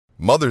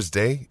Mother's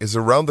Day is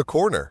around the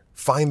corner.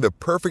 Find the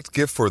perfect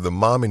gift for the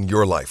mom in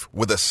your life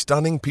with a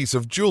stunning piece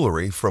of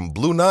jewelry from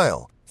Blue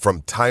Nile.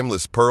 From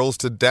timeless pearls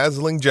to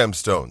dazzling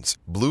gemstones,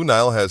 Blue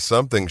Nile has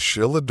something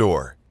she'll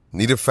adore.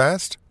 Need it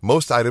fast?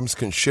 Most items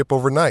can ship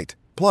overnight.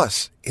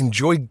 Plus,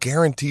 enjoy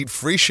guaranteed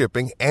free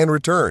shipping and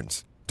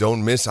returns.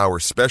 Don't miss our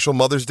special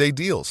Mother's Day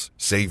deals.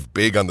 Save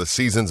big on the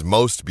season's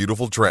most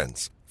beautiful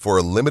trends. For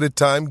a limited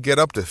time, get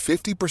up to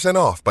 50%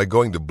 off by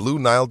going to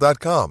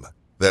BlueNile.com.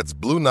 That's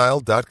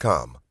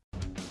BlueNile.com.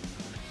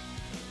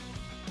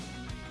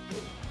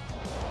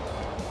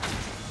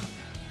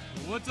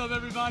 What's up,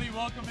 everybody?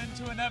 Welcome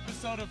into an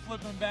episode of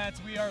Flippin'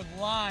 Bats. We are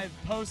live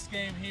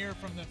post-game here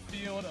from the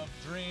Field of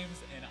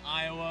Dreams in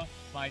Iowa.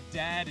 My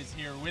dad is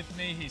here with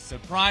me. He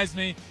surprised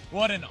me.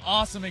 What an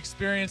awesome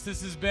experience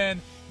this has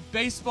been.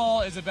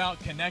 Baseball is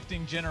about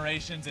connecting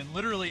generations, and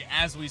literally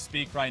as we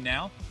speak right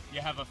now, you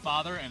have a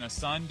father and a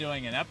son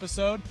doing an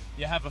episode.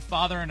 You have a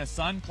father and a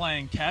son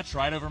playing catch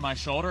right over my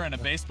shoulder, and a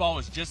baseball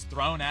was just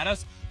thrown at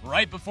us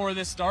right before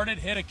this started,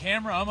 hit a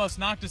camera, almost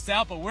knocked us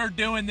out, but we're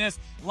doing this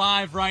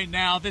live right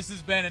now. This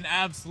has been an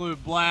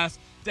absolute blast.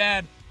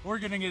 Dad, we're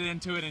going to get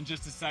into it in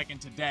just a second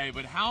today,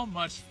 but how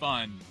much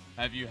fun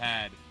have you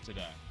had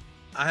today?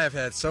 I have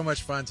had so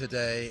much fun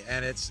today,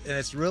 and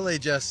it's really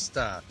just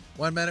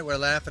 1 minute we're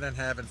laughing and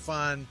having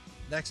fun.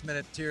 Next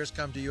minute, tears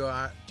come to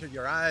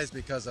your eyes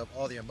because of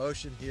all the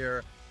emotion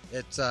here.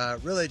 It's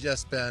really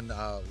just been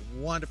a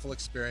wonderful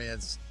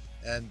experience,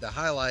 and the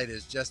highlight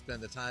has just been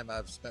the time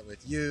I've spent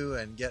with you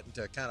and getting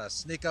to kind of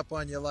sneak up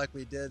on you like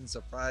we did and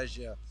surprise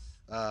you.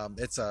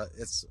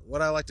 It's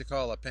what I like to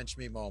call a pinch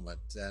me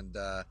moment, and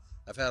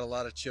I've had a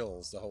lot of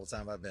chills the whole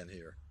time I've been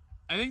here.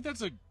 I think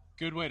that's a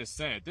good way to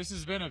say it. This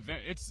has been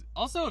it's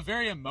also a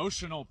very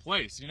emotional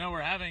place. You know,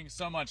 we're having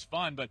so much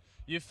fun, but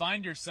you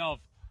find yourself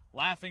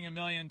laughing a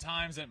million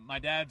times at my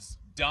dad's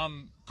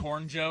dumb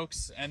corn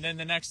jokes, and then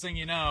the next thing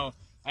you know,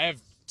 I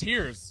have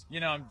tears.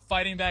 You know, I'm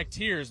fighting back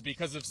tears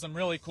because of some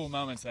really cool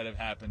moments that have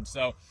happened.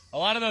 So a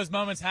lot of those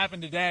moments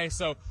happened today.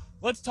 So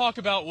let's talk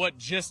about what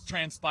just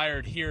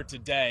transpired here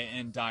today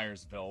in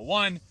Dyersville.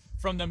 One,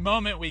 from the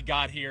moment we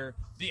got here,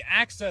 the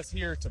access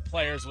here to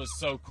players was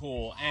so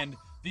cool, and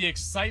the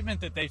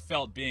excitement that they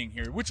felt being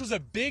here, which was a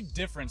big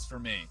difference for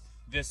me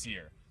this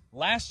year.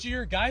 Last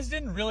year, guys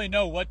didn't really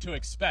know what to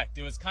expect.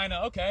 It was kind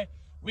of, okay,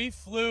 we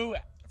flew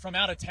from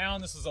out of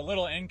town. This was a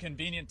little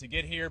inconvenient to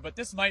get here, but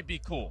this might be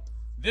cool.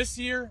 This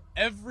year,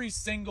 every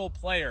single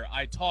player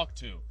I talked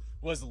to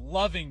was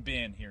loving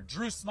being here.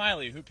 Drew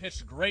Smiley, who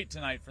pitched great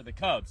tonight for the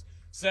Cubs,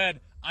 said,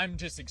 I'm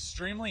just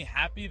extremely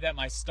happy that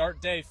my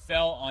start day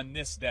fell on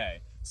this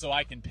day so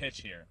I can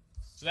pitch here.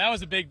 So that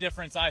was a big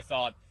difference, I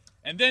thought.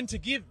 And then to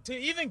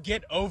even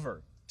get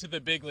over to the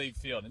big league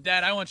field. And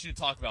Dad, I want you to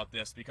talk about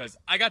this because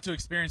I got to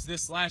experience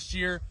this last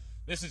year.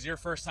 This is your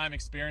first time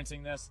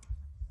experiencing this.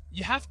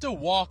 You have to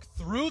walk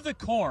through the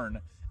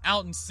corn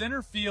out in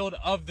center field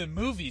of the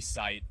movie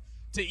site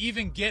to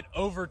even get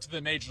over to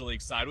the major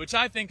league side, which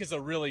I think is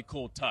a really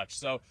cool touch.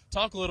 So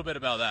talk a little bit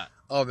about that.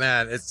 Oh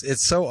man,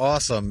 it's so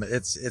awesome.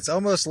 It's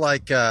almost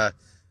like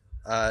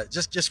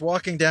just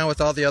walking down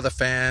with all the other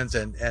fans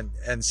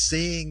and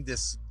seeing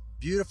this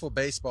beautiful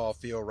baseball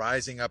field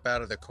rising up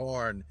out of the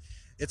corn.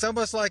 It's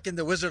almost like in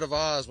the Wizard of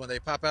Oz when they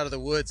pop out of the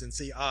woods and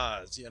see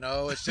Oz, you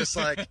know. It's just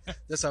like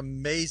this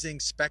amazing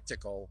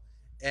spectacle,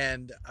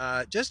 and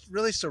just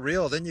really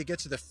surreal. Then you get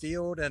to the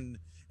field and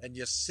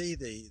you see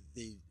the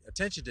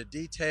attention to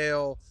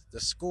detail, the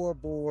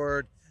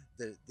scoreboard,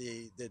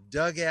 the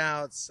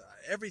dugouts.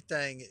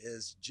 Everything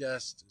is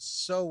just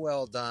so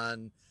well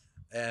done,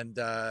 and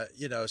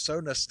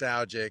so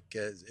nostalgic.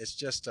 It's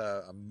just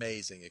an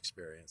amazing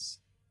experience.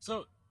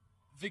 So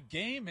the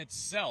game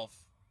itself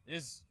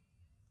is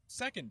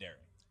secondary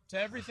to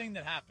everything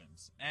that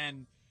happens.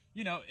 And,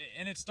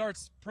 and it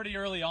starts pretty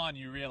early on.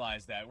 You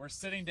realize that we're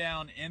sitting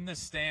down in the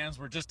stands.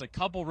 We're just a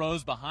couple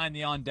rows behind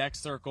the on-deck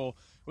circle,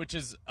 which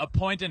is a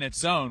point in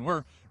its own.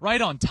 We're right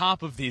on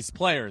top of these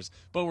players,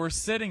 but we're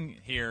sitting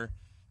here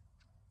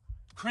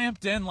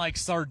cramped in like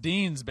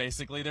sardines,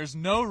 basically. There's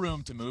no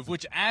room to move,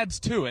 which adds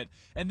to it.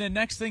 And then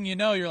next thing you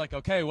know, you're like,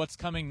 okay, what's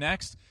coming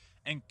next?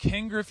 And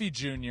Ken Griffey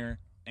Jr.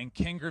 and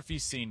Ken Griffey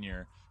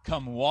Sr.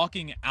 come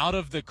walking out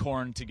of the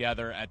corn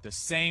together at the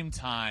same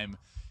time,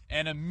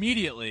 and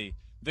immediately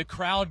the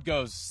crowd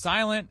goes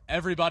silent.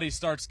 Everybody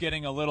starts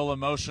getting a little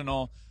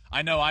emotional.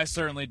 I know I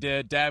certainly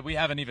did. Dad, we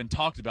haven't even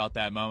talked about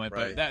that moment,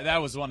 right. But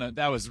that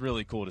was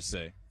really cool to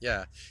see.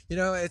 Yeah,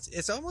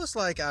 it's almost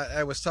like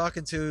I was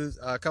talking to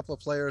a couple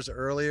of players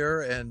earlier,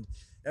 and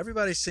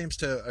everybody seems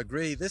to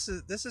agree. This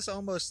is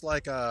almost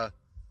like a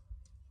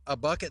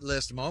bucket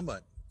list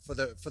moment for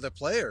the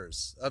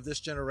players of this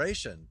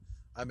generation.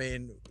 I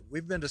mean,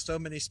 we've been to so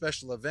many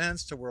special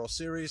events, to World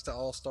Series, to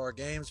All-Star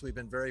games. We've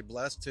been very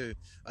blessed to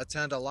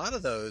attend a lot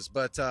of those.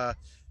 But, I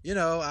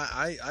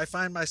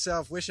find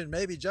myself wishing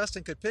maybe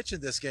Justin could pitch in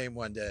this game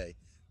one day,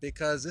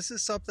 because this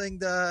is something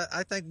that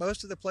I think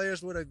most of the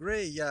players would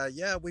agree.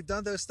 Yeah, we've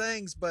done those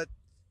things, but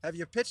have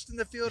you pitched in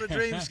the Field of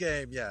Dreams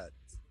game yet?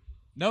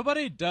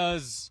 Nobody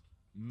does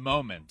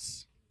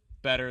moments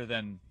better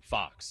than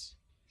Fox.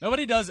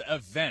 Nobody does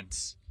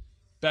events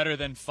better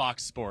than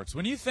Fox Sports.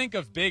 When you think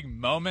of big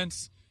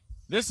moments,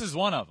 this is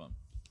one of them.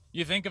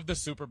 You think of the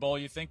Super Bowl,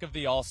 you think of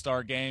the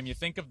All-Star Game, you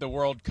think of the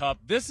World Cup.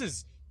 This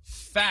is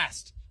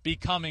fast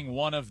becoming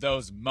one of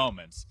those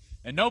moments.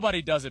 And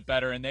nobody does it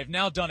better, and they've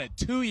now done it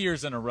 2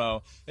 years in a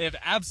row. They have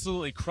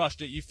absolutely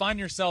crushed it. You find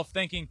yourself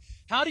thinking,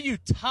 how do you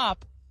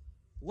top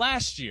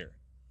last year?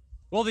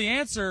 Well, the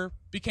answer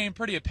became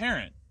pretty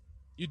apparent.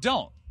 You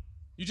don't.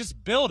 You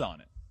just build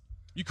on it.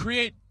 You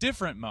create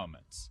different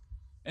moments.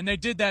 And they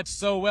did that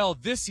so well.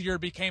 This year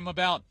became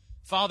about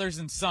fathers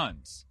and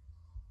sons.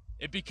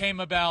 It became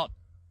about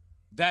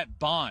that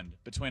bond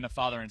between a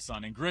father and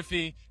son. And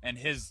Griffey and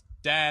his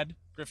dad,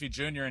 Griffey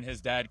Jr. and his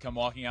dad, come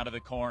walking out of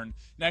the corn.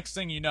 Next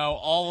thing you know,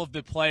 all of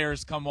the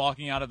players come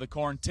walking out of the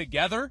corn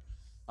together.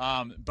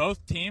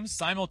 Both teams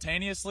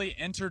simultaneously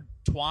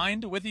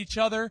intertwined with each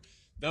other.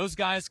 Those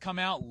guys come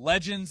out.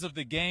 Legends of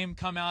the game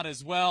come out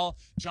as well.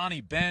 Johnny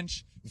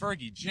Bench,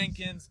 Fergie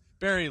Jenkins,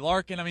 Barry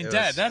Larkin. I mean,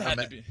 Dad, that had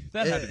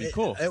to be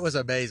cool. It was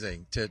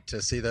amazing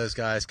to see those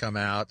guys come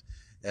out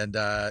and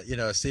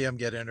see them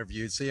get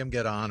interviewed, see them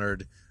get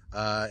honored.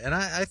 And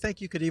I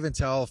think you could even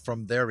tell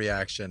from their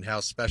reaction how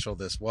special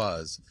this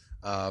was.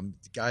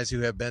 Guys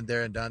who have been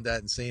there and done that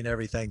and seen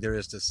everything there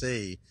is to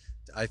see,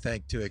 I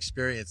think to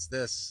experience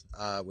this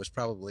was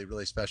probably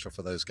really special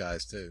for those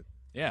guys too.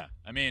 Yeah,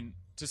 I mean,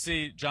 to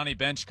see Johnny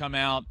Bench come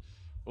out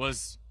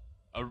was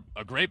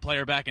a great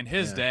player back in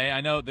his day.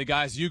 I know the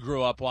guys you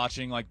grew up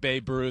watching, like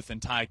Babe Ruth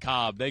and Ty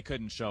Cobb, they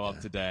couldn't show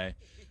up today.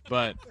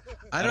 But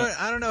I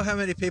don't know how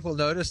many people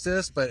noticed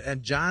this,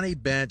 and Johnny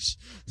Bench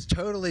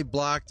totally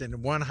blocked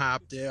and one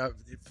hopped.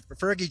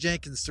 Fergie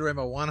Jenkins threw him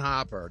a one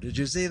hopper. Did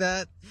you see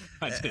that?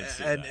 I did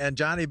see that. And And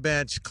Johnny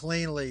Bench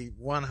cleanly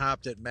one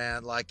hopped it,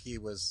 man, like he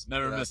was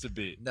never missed a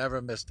beat.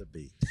 Never missed a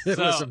beat. It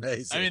was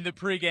amazing. I mean, the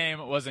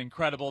pregame was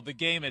incredible. The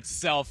game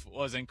itself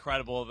was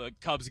incredible. The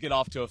Cubs get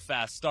off to a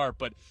fast start.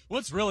 But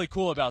what's really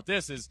cool about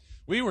this is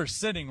we were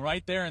sitting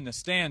right there in the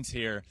stands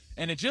here,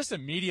 and it just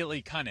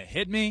immediately kind of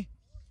hit me.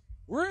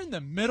 We're in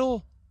the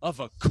middle of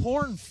a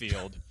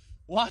cornfield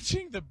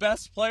watching the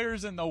best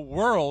players in the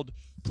world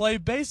play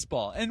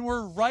baseball, and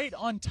we're right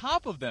on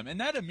top of them.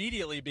 And that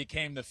immediately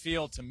became the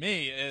feel to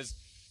me is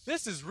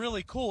this is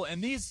really cool.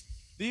 And these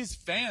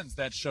fans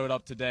that showed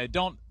up today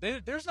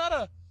there's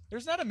not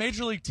a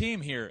major league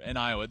team here in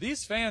Iowa.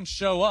 These fans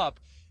show up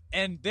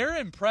and they're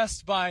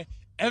impressed by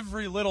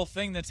every little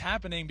thing that's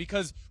happening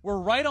because we're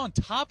right on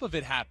top of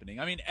it happening.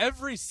 I mean,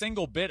 every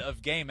single bit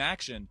of game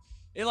action,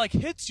 it like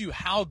hits you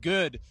how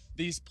good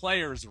these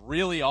players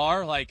really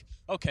are. Like,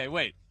 okay,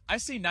 wait, I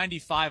see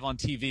 95 on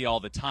TV all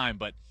the time,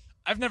 but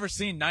I've never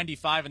seen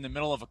 95 in the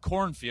middle of a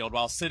cornfield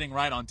while sitting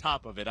right on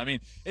top of it. I mean,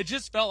 it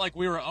just felt like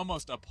we were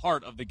almost a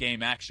part of the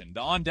game action.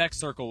 The on-deck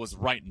circle was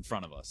right in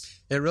front of us.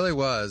 It really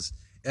was.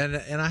 And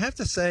I have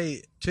to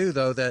say, too,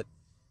 though, that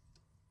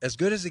as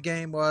good as the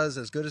game was,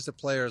 as good as the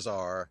players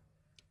are,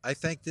 I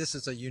think this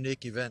is a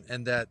unique event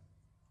in that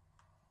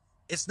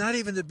it's not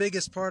even the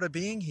biggest part of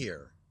being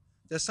here.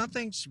 There's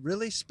something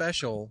really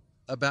special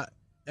about,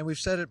 and we've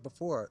said it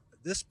before,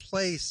 this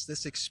place,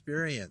 this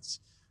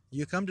experience.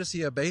 You come to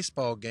see a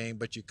baseball game,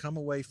 but you come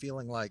away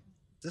feeling like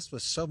this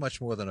was so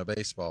much more than a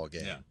baseball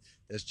game. Yeah.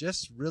 There's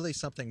just really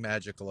something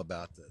magical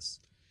about this.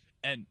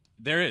 And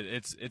there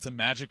is, it's a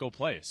magical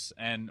place.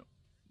 And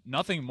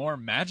nothing more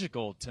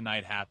magical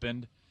tonight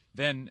happened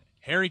than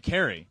Harry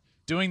Carey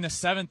doing the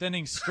seventh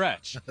inning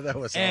stretch. That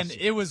was and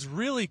awesome. It was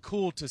really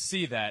cool to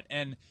see that.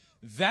 And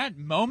that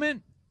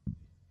moment,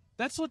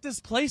 that's what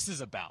this place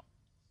is about.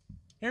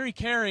 Harry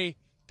Carey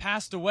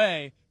passed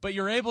away, but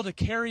you're able to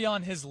carry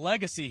on his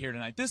legacy here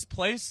tonight. This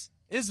place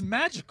is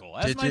magical,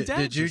 as my dad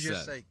Did you just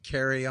just said. say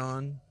carry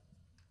on?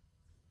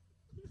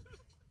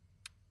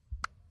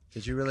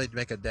 Did you really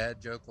make a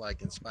dad joke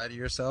like in spite of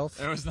yourself?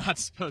 There was not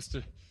supposed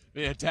to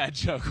be a dad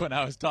joke when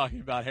I was talking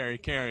about Harry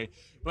Carey,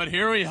 but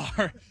here we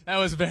are. That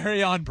was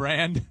very on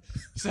brand.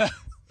 So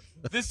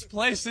this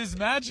place is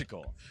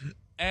magical.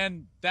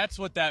 And that's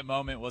what that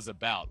moment was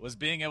about, was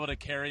being able to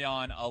carry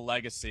on a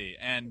legacy.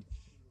 And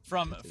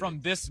from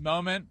this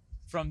moment,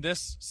 from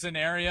this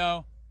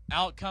scenario,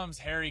 out comes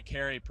Harry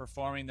Carey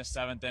performing the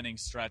seventh inning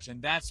stretch.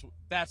 And that's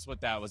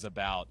what that was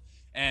about.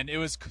 And it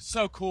was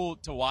so cool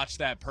to watch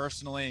that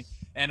personally.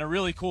 And a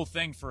really cool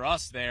thing for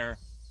us there,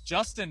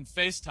 Justin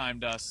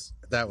FaceTimed us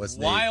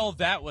while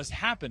that was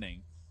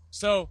happening.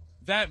 So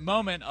that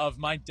moment of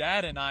my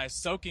dad and I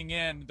soaking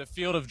in the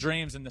Field of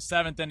Dreams in the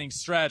seventh inning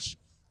stretch,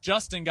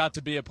 Justin got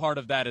to be a part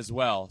of that as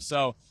well.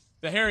 So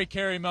the Harry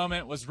Carey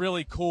moment was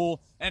really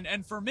cool.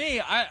 And for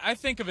me, I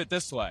think of it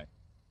this way.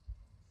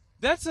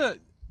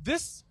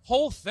 This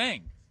whole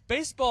thing,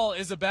 baseball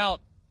is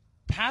about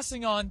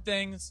passing on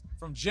things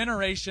from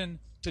generation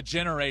to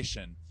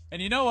generation.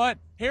 And you know what?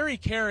 Harry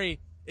Carey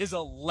is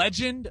a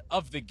legend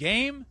of the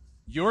game.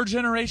 Your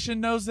generation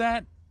knows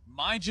that.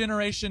 My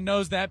generation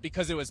knows that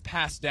because it was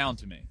passed down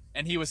to me.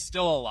 And he was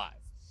still alive.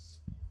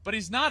 But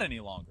he's not any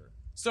longer.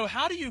 So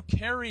how do you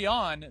carry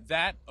on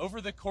that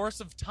over the course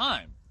of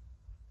time?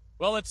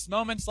 Well, it's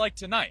moments like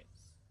tonight.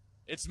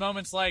 It's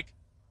moments like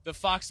the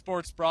Fox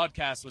Sports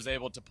broadcast was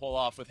able to pull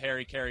off with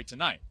Harry Carey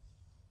tonight.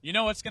 You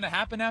know what's going to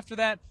happen after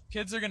that?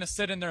 Kids are going to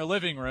sit in their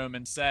living room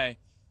and say,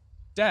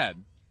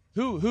 Dad,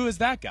 who is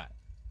that guy?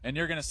 And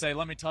you're going to say,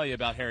 let me tell you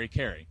about Harry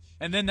Carey.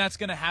 And then that's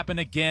going to happen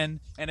again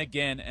and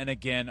again and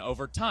again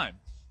over time.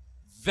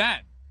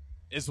 That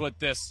is what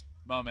this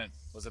moment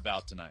was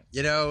about tonight.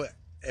 You know,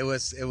 it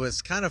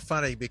was kind of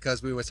funny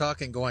because we were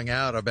talking going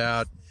out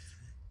about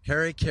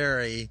Harry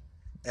Carey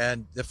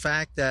and the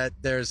fact that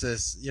there's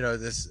this,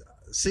 this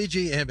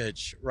CG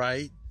image,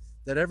 right,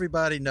 that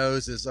everybody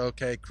knows is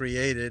okay,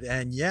 created,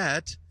 and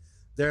yet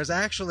there's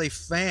actually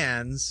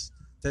fans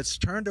that's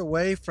turned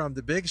away from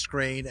the big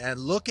screen and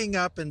looking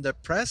up in the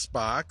press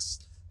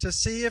box to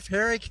see if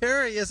Harry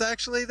Carey is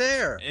actually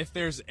there. If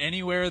there's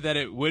anywhere that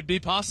it would be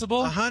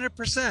possible,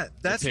 100%.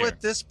 That's what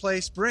this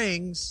place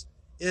brings,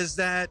 is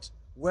that,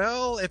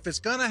 well, if it's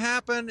going to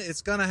happen,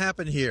 it's going to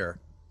happen here.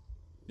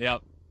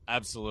 Yep,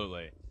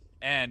 absolutely.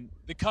 And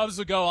the Cubs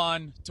would go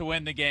on to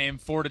win the game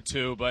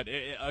 4-2, but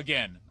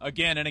again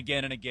and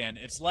again,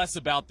 it's less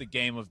about the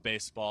game of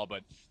baseball,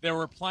 but there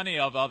were plenty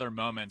of other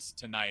moments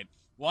tonight.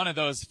 One of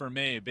those for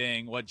me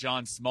being what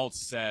John Smoltz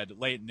said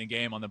late in the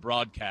game on the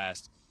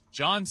broadcast.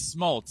 John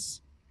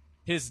Smoltz,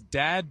 his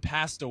dad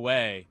passed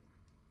away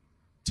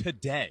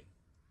today.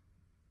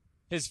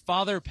 His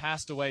father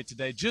passed away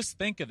today. Just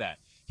think of that.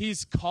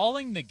 He's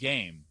calling the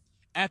game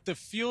at the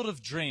Field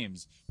of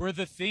Dreams, where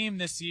the theme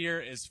this year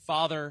is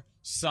father,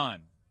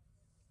 son.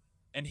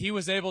 And he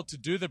was able to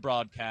do the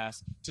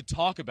broadcast to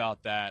talk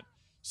about that.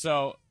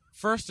 So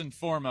first and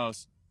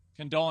foremost,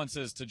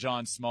 condolences to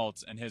John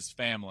Smoltz and his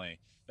family.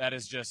 I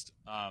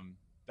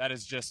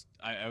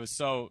was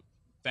so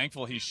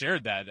thankful he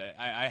shared that.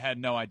 I had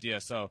no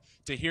idea. So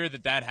to hear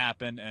that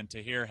happened and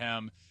to hear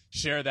him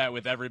share that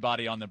with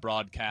everybody on the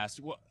broadcast,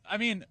 I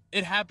mean,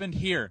 it happened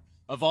here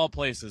of all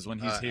places when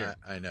he's here.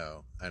 I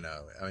know. I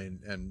mean,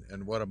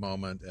 and what a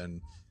moment,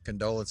 and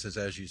condolences,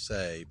 as you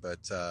say.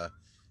 But,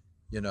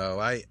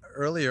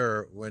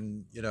 earlier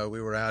when,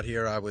 we were out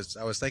here, I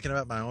was thinking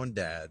about my own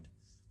dad.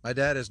 My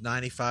dad is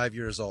 95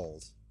 years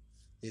old.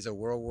 He's a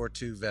World War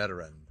II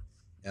veteran.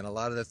 And a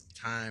lot of the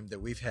time that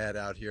we've had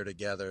out here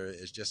together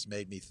has just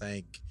made me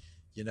think,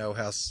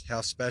 how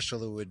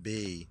special it would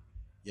be,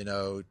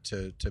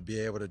 to be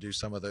able to do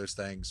some of those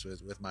things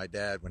with my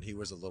dad when he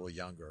was a little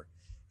younger.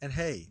 And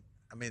hey,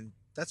 I mean,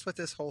 that's what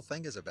this whole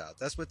thing is about.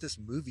 That's what this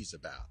movie's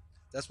about.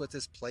 That's what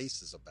this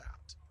place is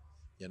about,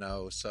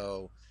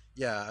 So,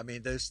 yeah, I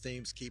mean, those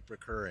themes keep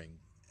recurring.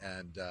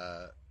 And,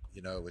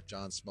 with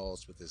John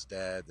Smoltz, with his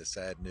dad, the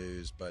sad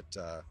news. But,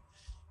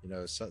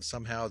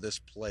 somehow this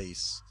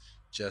place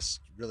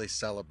just really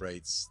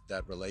celebrates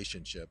that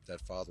relationship, that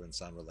father and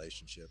son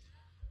relationship.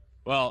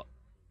 Well,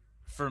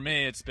 for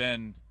me, it's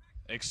been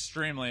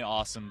extremely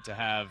awesome to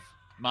have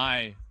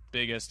my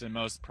biggest and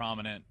most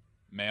prominent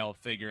male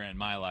figure in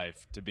my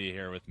life to be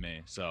here with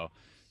me. So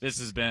this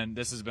has been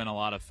a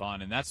lot of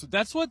fun, and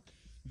that's what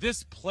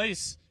this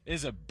place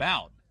is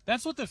about.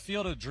 That's what the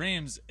Field of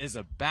Dreams is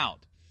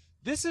about.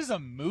 This is a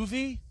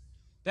movie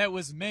that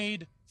was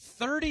made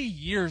 30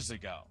 years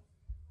ago.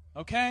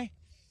 Okay?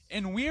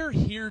 And we're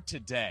here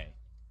today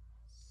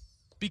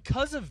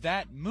because of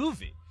that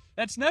movie.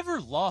 That's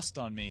never lost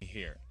on me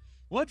here.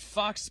 What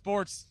Fox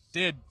Sports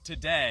did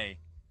today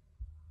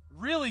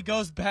really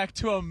goes back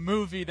to a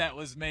movie that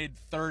was made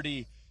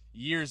 30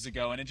 years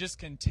ago, and it just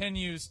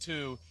continues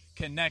to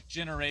connect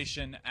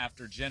generation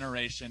after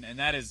generation, and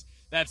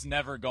that's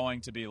never going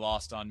to be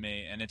lost on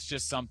me. And it's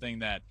just something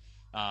that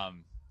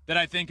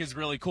I think is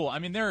really cool. I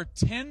mean, there are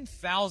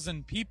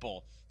 10,000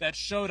 people that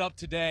showed up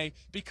today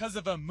because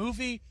of a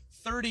movie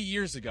 30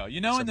 years ago.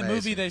 In the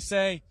movie they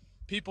say,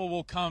 people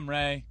will come,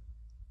 Ray.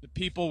 The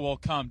people will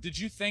come. Did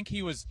you think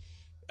he was...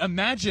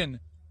 Imagine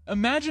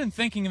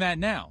thinking that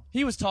now.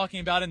 He was talking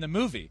about in the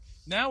movie.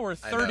 Now we're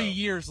 30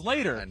 years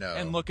later,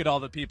 and look at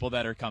all the people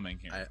that are coming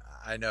here.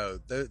 I know.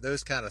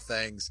 Those kind of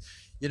things.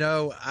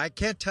 I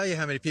can't tell you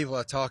how many people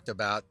I talked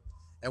about,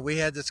 and we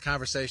had this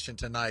conversation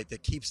tonight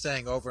that keeps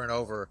saying over and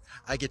over,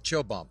 I get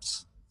chill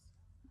bumps.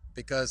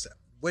 Because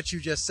what you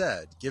just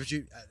said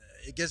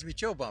it gives me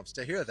chill bumps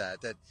to hear that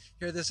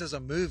here this is a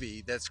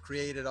movie that's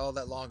created all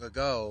that long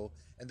ago,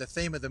 and the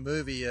theme of the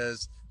movie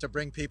is to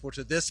bring people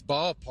to this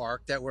ballpark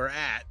that we're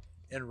at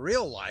in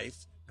real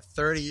life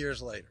 30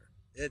 years later.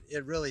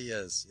 It really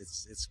is.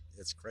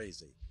 It's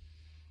crazy.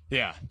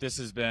 Yeah, this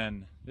has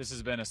been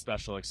a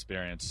special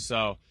experience.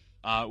 So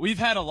we've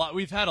had a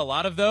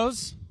lot of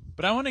those,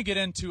 but I want to get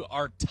into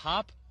our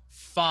top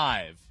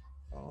 5.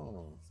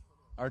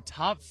 Our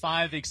top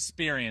 5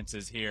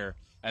 experiences here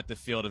at the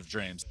Field of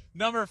Dreams.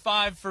 Number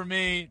 5 for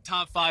me,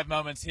 top 5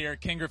 moments here,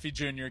 Ken Griffey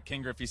Jr.,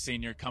 Ken Griffey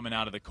Sr. coming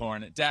out of the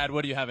corn. Dad,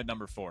 what do you have at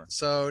number 4?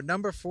 So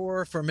number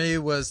 4 for me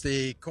was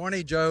the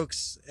corny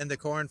jokes in the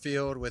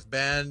cornfield with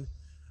Ben.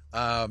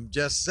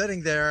 Just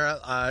sitting there,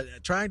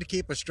 trying to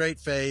keep a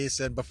straight face,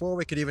 and before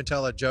we could even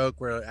tell a joke,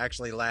 we're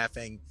actually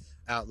laughing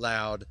out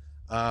loud.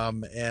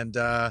 And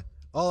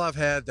all I've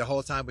had the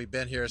whole time we've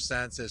been here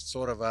since is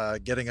sort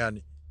of getting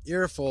an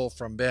earful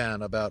from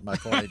Ben about my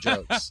corny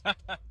jokes.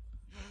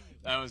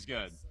 That was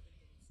good.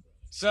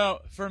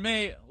 So for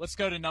me, let's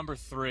go to number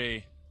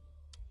 3.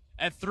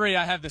 At 3,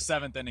 I have the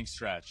 7th inning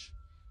stretch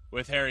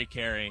with Harry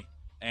Caray,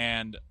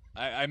 and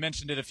I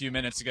mentioned it a few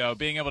minutes ago,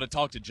 being able to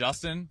talk to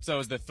Justin. So it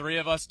was the 3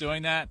 of us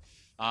doing that.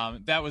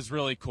 That was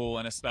really cool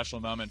and a special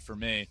moment for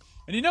me.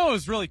 And you know what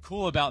was really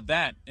cool about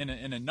that in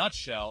a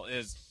nutshell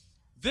is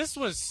this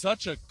was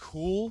such a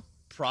cool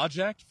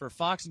project for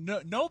Fox.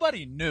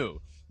 Nobody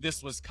knew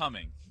this was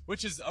coming,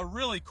 which is a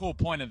really cool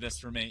point of this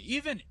for me.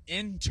 Even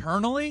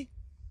internally,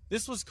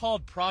 this was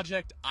called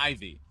Project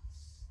Ivy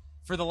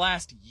for the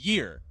last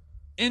year.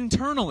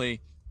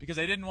 Internally, because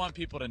I didn't want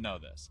people to know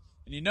this.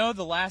 And you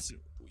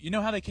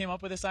know how they came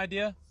up with this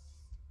idea?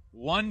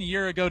 1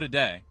 year ago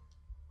today,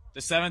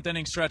 the 7th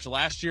inning stretch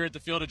last year at the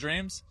Field of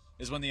Dreams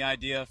is when the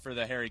idea for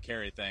the Harry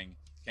Caray thing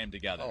came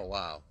together. Oh,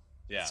 wow.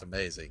 Yeah. That's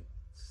amazing.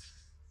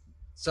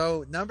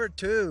 So number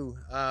 2,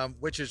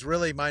 which is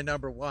really my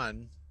number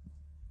 1,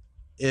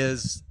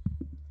 is...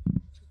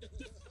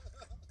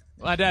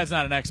 My dad's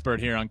not an expert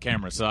here on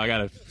camera, so I got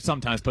to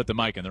sometimes put the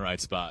mic in the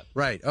right spot.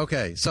 Right.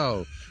 Okay.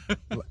 So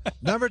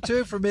number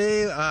 2 for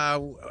me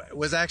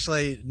was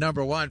actually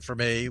number 1 for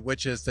me,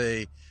 which is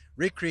the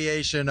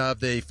recreation of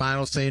the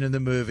final scene in the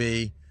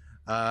movie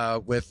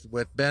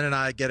with Ben and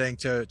I getting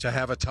to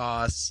have a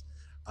toss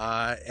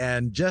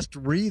and just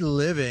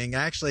reliving,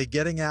 actually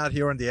getting out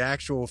here on the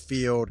actual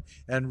field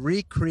and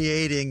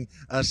recreating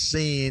a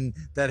scene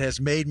that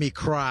has made me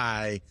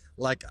cry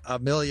like a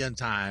million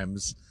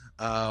times.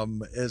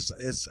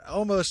 Is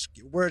almost,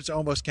 words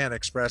almost can't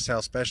express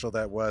how special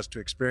that was to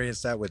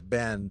experience that with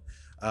Ben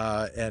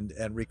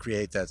and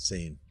recreate that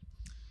scene.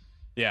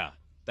 Yeah,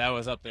 that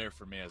was up there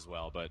for me as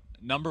well. But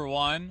number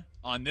 1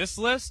 on this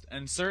list,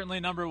 and certainly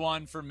number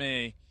 1 for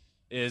me,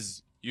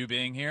 is you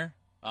being here.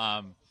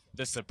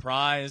 The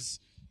surprise,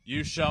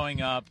 you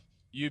showing up,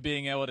 you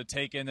being able to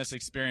take in this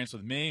experience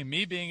with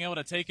me being able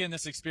to take in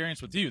this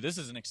experience with you. This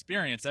is an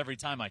experience every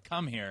time I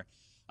come here.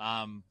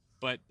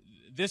 But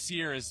this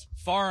year is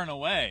far and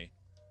away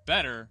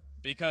better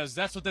because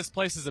that's what this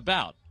place is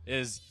about,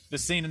 is the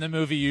scene in the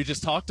movie you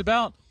just talked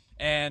about.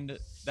 And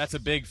that's a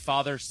big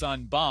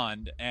father-son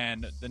bond.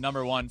 And the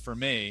number 1 for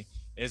me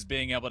is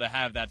being able to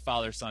have that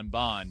father-son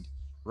bond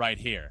right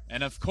here.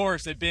 And of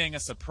course, it being a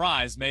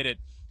surprise made it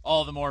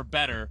all the more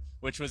better,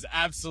 which was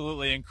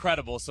absolutely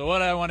incredible. So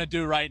what I want to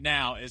do right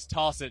now is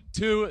toss it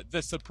to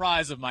the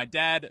surprise of my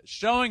dad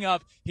showing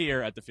up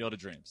here at the Field of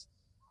Dreams.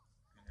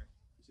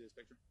 You see this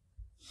picture?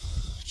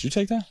 Did you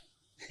take that?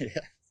 Yeah.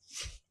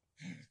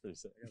 That's pretty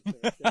sick.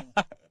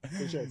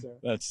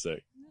 That's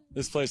sick.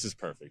 This place is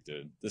perfect,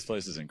 dude. This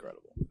place is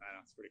incredible. I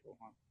know, it's pretty cool,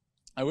 huh?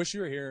 I wish you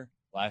were here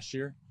last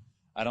year.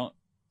 I don't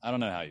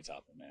know how you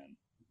top it, man.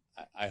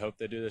 I hope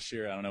they do this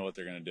year. I don't know what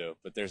they're gonna do,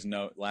 but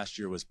last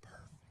year was perfect.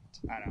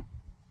 I know.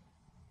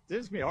 This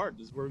is gonna be hard.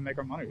 This is where we make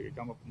our money. We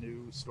come up with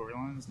new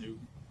storylines, I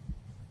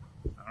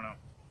don't know.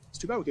 It's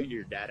too bad we couldn't get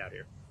your dad out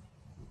here.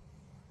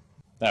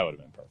 That would have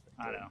been perfect.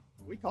 I know.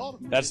 We called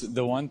him. That's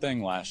the one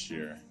thing last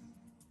year.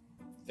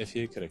 If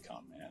he could have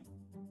come, man.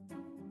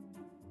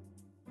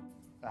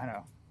 I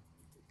know.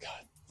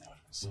 God, that would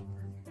have been so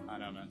perfect. I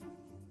know, man.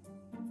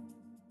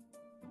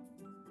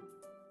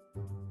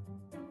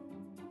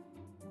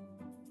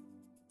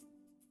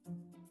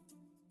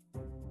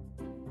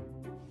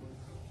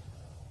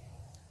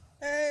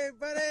 Hey,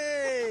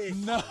 buddy!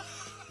 No.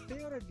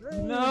 Field of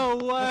Dreams. No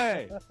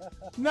way.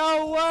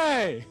 No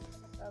way.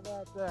 How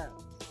about that?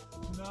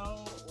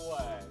 No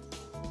way.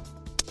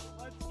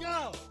 Let's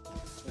go.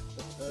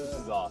 This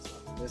is awesome.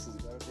 This is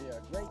going to be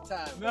a great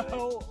time. Buddy.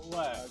 No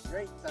way. A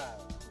great time.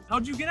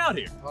 How'd you get out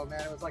here? Oh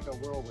man, it was like a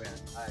whirlwind.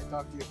 I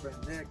talked to your friend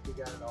Nick. We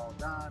got it all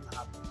done.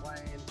 Hopped the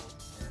plane,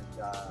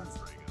 and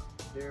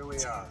here we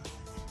are.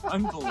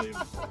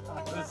 Unbelievable.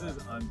 This is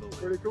unbelievable.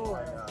 Pretty cool.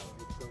 I know.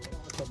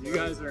 You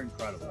guys are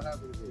incredible.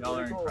 Y'all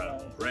are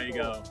incredible.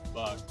 Rego,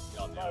 Buck,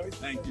 y'all do it.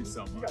 Thank you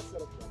so much.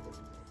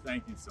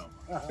 Thank you so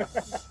much.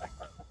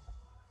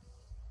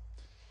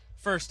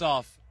 First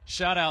off,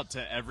 shout out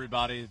to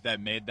everybody that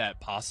made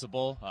that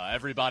possible.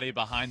 Everybody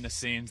behind the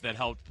scenes that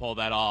helped pull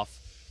that off.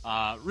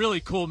 Really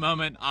cool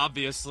moment,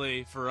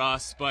 obviously, for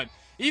us. But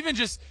even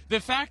just the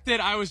fact that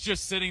I was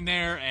just sitting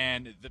there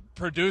and the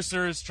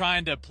producers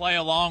trying to play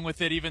along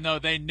with it, even though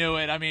they knew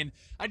it. I mean,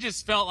 I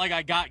just felt like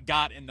I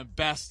got in the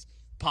best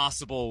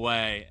possible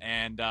way.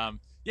 And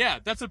yeah,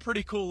 that's a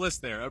pretty cool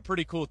list there. A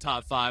pretty cool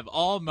top 5.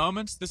 All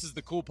moments. This is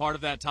the cool part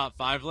of that top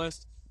 5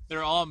 list.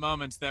 They're all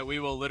moments that we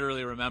will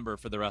literally remember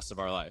for the rest of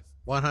our life.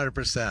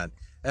 100%.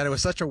 And it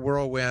was such a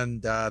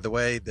whirlwind, the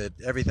way that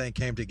everything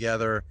came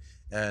together,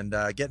 and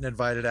getting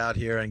invited out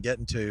here and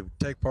getting to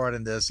take part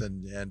in this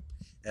and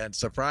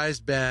surprise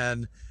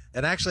Ben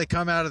and actually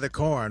come out of the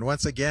corn.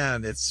 Once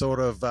again, it's sort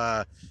of,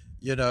 the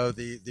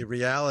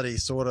reality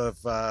sort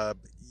of,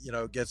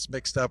 gets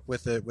mixed up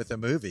with the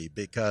movie,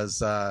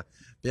 because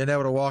being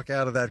able to walk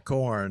out of that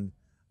corn,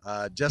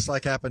 just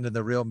like happened in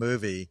the real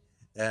movie,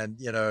 and,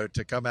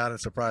 to come out and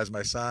surprise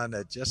my son,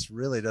 it just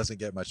really doesn't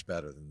get much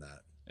better than that.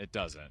 It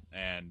doesn't.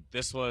 And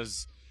this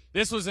was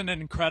an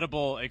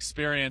incredible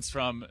experience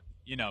from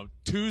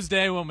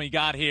Tuesday when we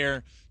got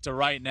here to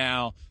right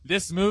now.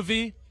 This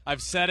movie,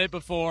 I've said it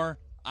before,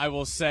 I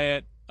will say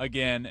it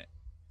again,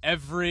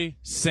 every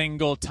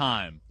single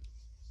time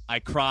I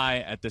cry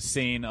at the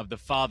scene of the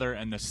father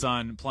and the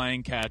son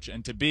playing catch,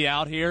 and to be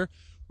out here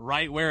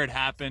right where it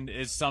happened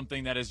is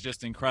something that is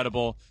just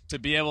incredible. To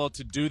be able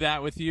to do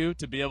that with you,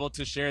 to be able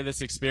to share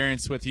this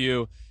experience with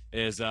you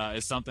is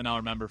something I'll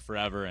remember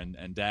forever.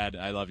 And Dad,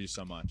 I love you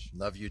so much.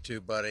 Love you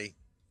too, buddy.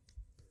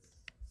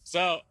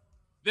 So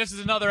this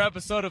is another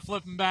episode of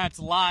Flippin' Bats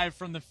live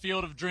from the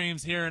Field of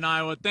Dreams here in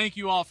Iowa. Thank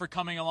you all for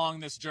coming along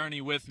this journey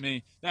with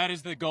me. That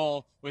is the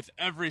goal with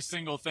every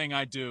single thing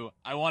I do.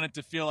 I want it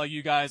to feel like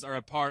you guys are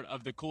a part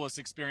of the coolest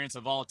experience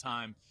of all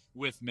time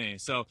with me.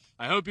 So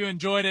I hope you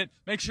enjoyed it.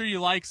 Make sure you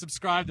like,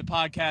 subscribe to the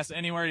podcast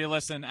anywhere you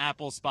listen,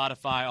 Apple,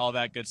 Spotify, all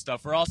that good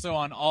stuff. We're also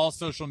on all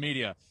social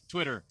media,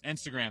 Twitter,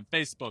 Instagram,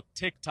 Facebook,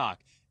 TikTok,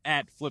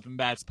 at Flippin'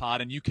 Bats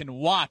Pod, and you can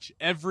watch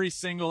every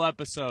single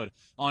episode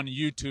on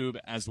YouTube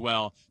as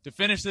well. To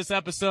finish this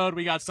episode,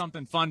 we got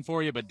something fun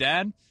for you, but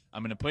Dad,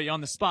 I'm going to put you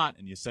on the spot,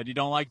 and you said you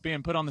don't like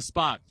being put on the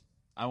spot.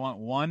 I want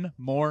one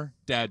more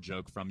dad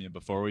joke from you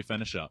before we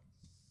finish up.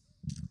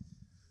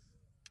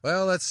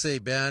 Well, let's see,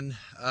 Ben.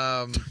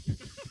 I've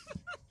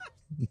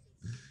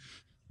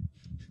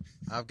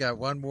got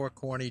one more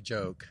corny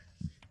joke.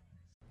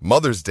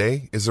 Mother's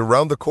Day is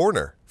around the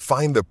corner.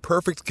 Find the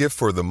perfect gift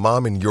for the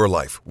mom in your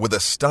life with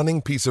a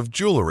stunning piece of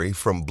jewelry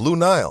from Blue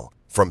Nile.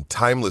 From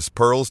timeless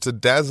pearls to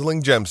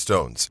dazzling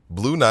gemstones,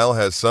 Blue Nile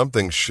has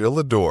something she'll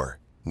adore.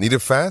 Need it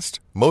fast?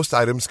 Most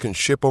items can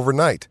ship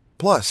overnight.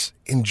 Plus,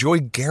 enjoy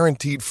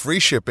guaranteed free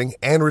shipping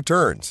and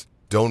returns.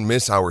 Don't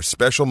miss our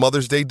special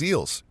Mother's Day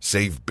deals.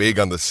 Save big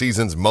on the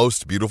season's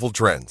most beautiful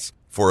trends.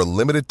 For a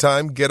limited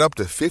time, get up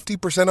to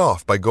 50%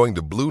 off by going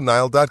to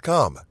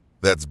BlueNile.com.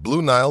 That's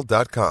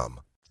BlueNile.com.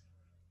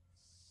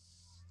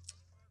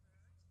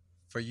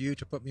 For you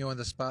to put me on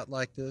the spot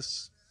like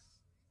this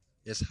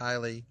is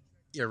highly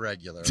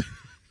irregular.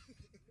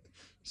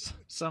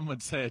 Some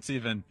would say it's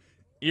even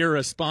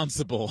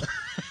irresponsible.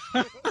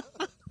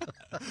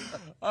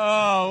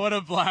 Oh, what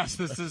a blast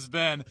this has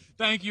been.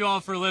 Thank you all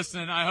for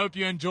listening. I hope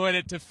you enjoyed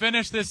it. To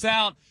finish this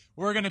out,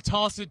 we're going to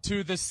toss it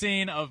to the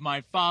scene of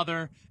my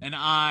father and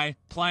I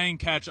playing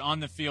catch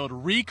on the field,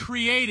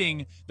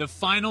 recreating the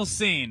final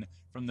scene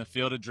from the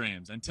Field of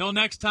Dreams. Until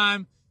next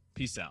time,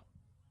 peace out.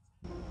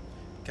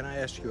 Can I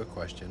ask you a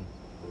question?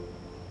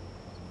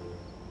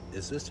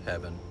 Is this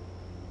heaven?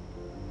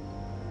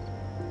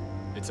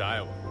 It's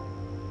Iowa.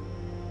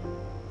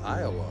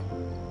 Iowa?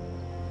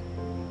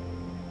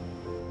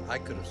 I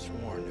could have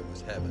sworn it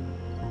was heaven.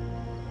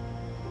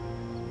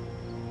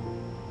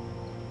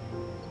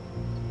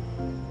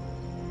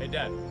 Hey,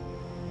 Dad.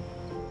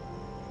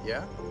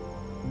 Yeah?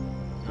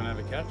 You want to have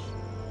a catch?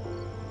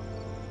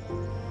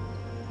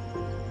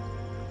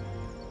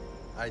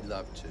 I'd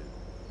love to.